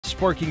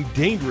sparking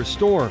dangerous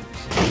storms.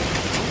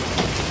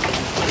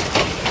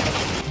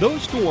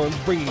 Those storms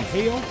bringing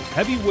hail,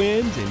 heavy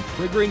winds, and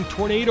triggering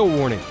tornado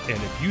warning. And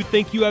if you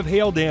think you have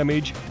hail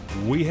damage,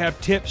 we have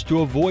tips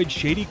to avoid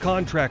shady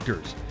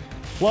contractors.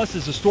 Plus,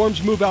 as the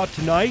storms move out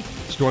tonight,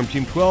 Storm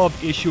Team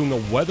 12 issuing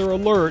a weather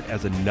alert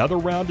as another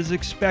round is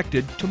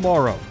expected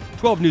tomorrow.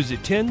 12 News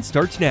at 10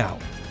 starts now.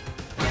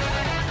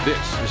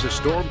 This is a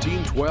Storm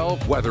Team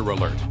 12 weather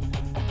alert.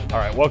 All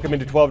right, welcome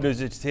into 12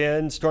 News at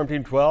 10. Storm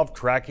Team 12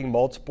 tracking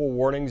multiple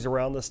warnings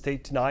around the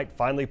state tonight,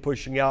 finally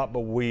pushing out, but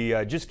we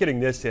just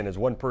getting this in as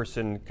one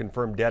person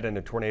confirmed dead in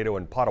a tornado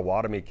in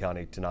Pottawatomie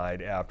County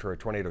tonight after a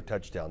tornado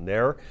touchdown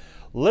there.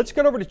 Let's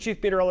get over to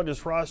Chief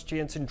Meteorologist Ross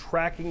Jansen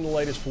tracking the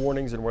latest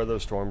warnings and where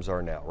those storms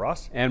are now.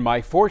 Ross? And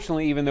Mike,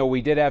 fortunately, even though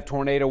we did have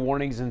tornado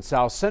warnings in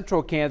south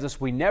central Kansas,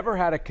 we never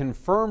had a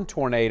confirmed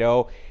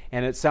tornado.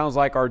 And it sounds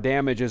like our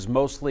damage is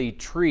mostly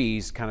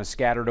trees kind of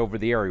scattered over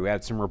the area. We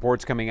had some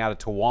reports coming out of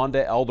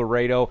Towanda, El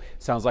Dorado.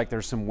 Sounds like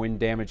there's some wind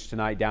damage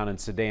tonight down in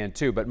Sedan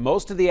too. But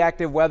most of the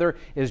active weather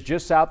is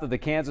just south of the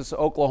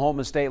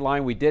Kansas-Oklahoma state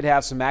line. We did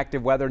have some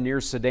active weather near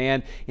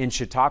Sedan in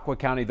Chautauqua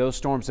County. Those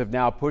storms have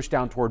now pushed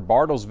down toward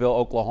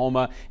Bartlesville,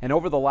 Oklahoma. And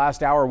over the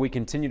last hour, we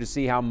continue to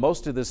see how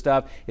most of this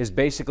stuff is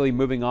basically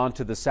moving on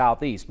to the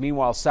southeast.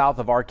 Meanwhile, south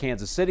of our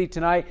Kansas City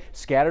tonight,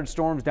 scattered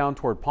storms down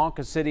toward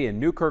Ponca City and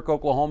Newkirk,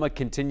 Oklahoma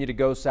continue to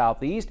go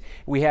southeast.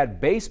 We had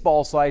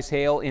baseball-sized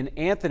hail in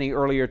Anthony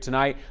earlier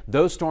tonight.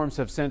 Those storms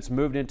have since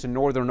moved into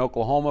northern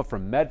Oklahoma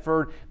from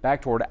Medford back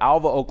toward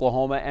Alva,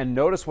 Oklahoma. And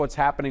notice what's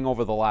happening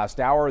over the last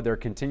hour. There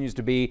continues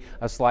to be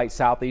a slight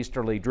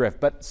southeasterly drift.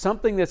 But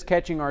something that's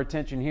catching our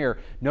attention here,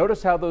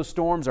 notice how those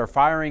storms are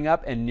firing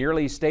up and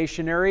nearly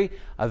stationary.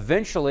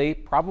 Eventually,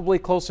 probably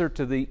closer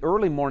to the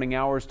early morning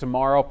hours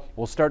tomorrow,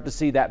 we'll start to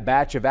see that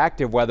batch of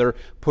active weather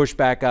push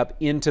back up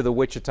into the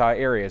Wichita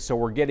area. So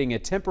we're getting a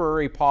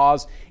temporary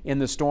pause in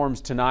the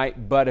storms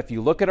tonight, but if you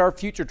look at our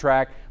future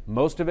track,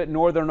 most of it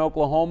northern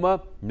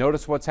Oklahoma.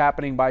 Notice what's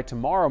happening by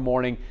tomorrow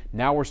morning.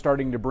 Now we're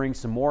starting to bring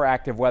some more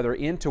active weather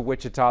into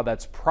Wichita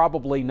that's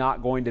probably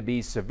not going to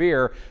be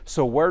severe.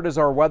 So where does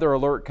our weather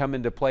alert come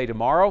into play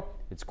tomorrow?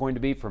 It's going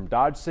to be from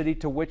Dodge City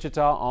to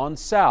Wichita on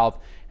south,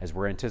 as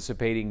we're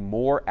anticipating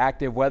more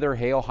active weather,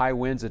 hail, high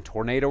winds, a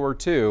tornado or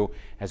two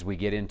as we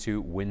get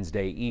into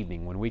Wednesday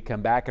evening. When we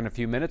come back in a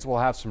few minutes, we'll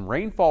have some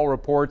rainfall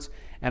reports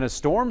and a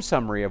storm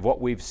summary of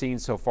what we've seen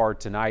so far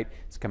tonight.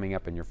 It's coming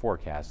up in your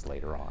forecast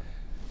later on.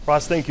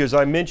 Ross, thank you. As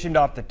I mentioned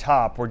off the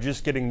top, we're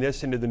just getting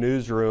this into the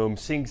newsroom,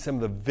 seeing some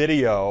of the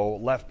video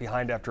left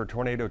behind after a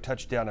tornado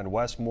touchdown in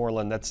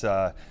Westmoreland. That's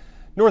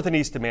north and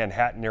east of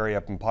Manhattan area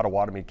up in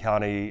Pottawatomie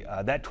County.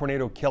 That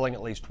tornado killing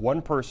at least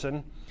one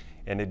person,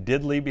 and it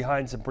did leave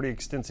behind some pretty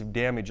extensive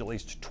damage. At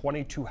least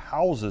 22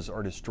 houses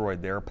are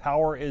destroyed there.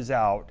 Power is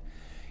out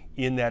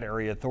in that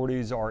area.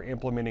 Authorities are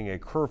implementing a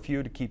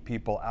curfew to keep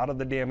people out of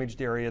the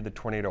damaged area. The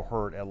tornado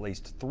hurt at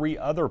least 3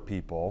 other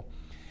people.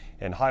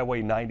 And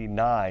Highway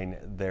 99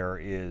 there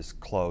is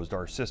closed.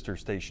 Our sister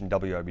station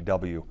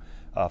WIBW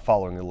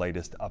following the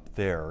latest up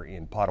there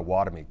in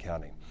Pottawatomie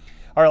County.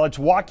 All right, let's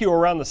walk you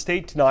around the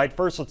state tonight.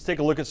 First, let's take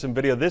a look at some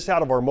video. This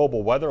out of our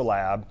mobile weather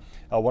lab.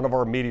 One of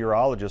our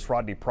meteorologists,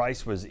 Rodney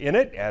Price, was in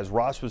it as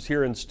Ross was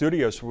here in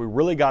studio, so we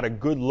really got a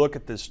good look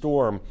at this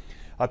storm.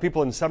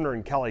 People in Sumner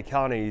and Cowley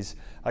counties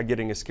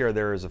getting a scare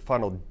there as a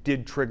funnel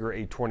did trigger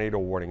a tornado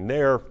warning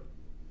there.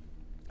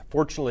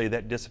 Fortunately,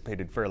 that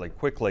dissipated fairly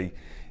quickly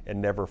and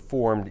never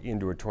formed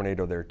into a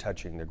tornado there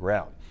touching the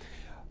ground.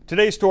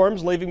 Today's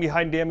storms leaving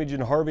behind damage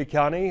in Harvey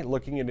County,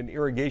 looking at an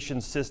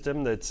irrigation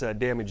system that's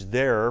damaged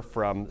there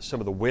from some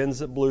of the winds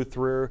that blew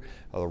through.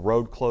 The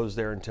road closed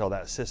there until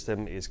that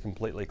system is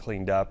completely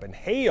cleaned up. And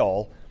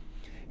hail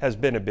has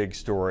been a big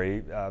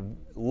story. A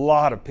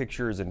lot of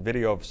pictures and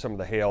video of some of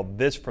the hail.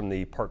 This from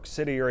the Park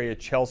City area,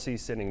 Chelsea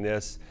sending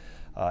this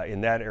in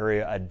that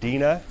area.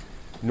 Adena,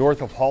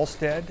 north of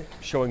Halstead,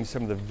 showing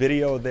some of the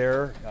video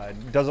there.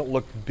 Doesn't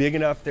look big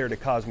enough there to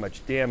cause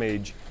much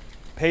damage.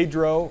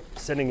 Pedro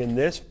sending in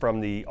this from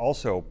the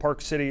also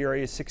Park City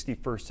area,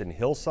 61st and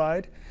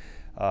Hillside.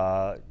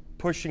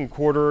 Pushing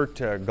quarter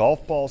to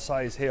golf ball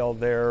size hail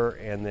there,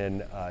 and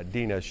then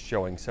Dina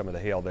showing some of the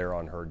hail there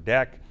on her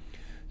deck.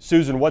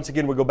 Susan, once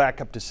again, we go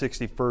back up to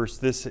 61st,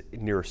 this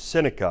near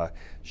Seneca,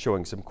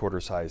 showing some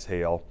quarter size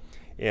hail.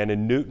 And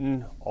in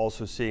Newton,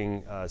 also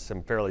seeing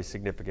some fairly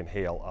significant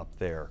hail up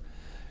there.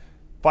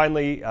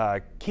 Finally,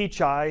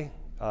 Keachai,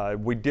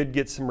 we did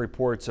get some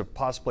reports of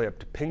possibly up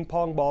to ping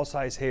pong ball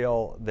size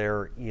hail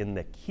there in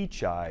the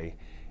Keachai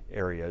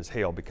area as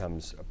hail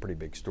becomes a pretty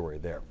big story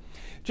there.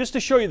 Just to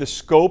show you the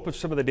scope of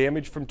some of the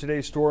damage from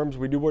today's storms,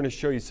 we do want to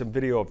show you some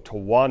video of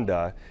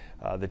Towanda.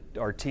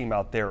 Our team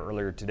out there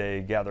earlier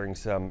today gathering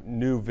some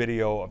new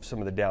video of some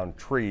of the downed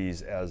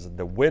trees as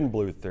the wind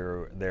blew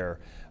through there.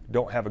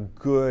 Don't have a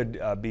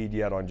good bead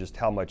yet on just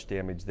how much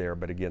damage there,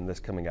 but again, this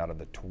coming out of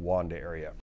the Towanda area.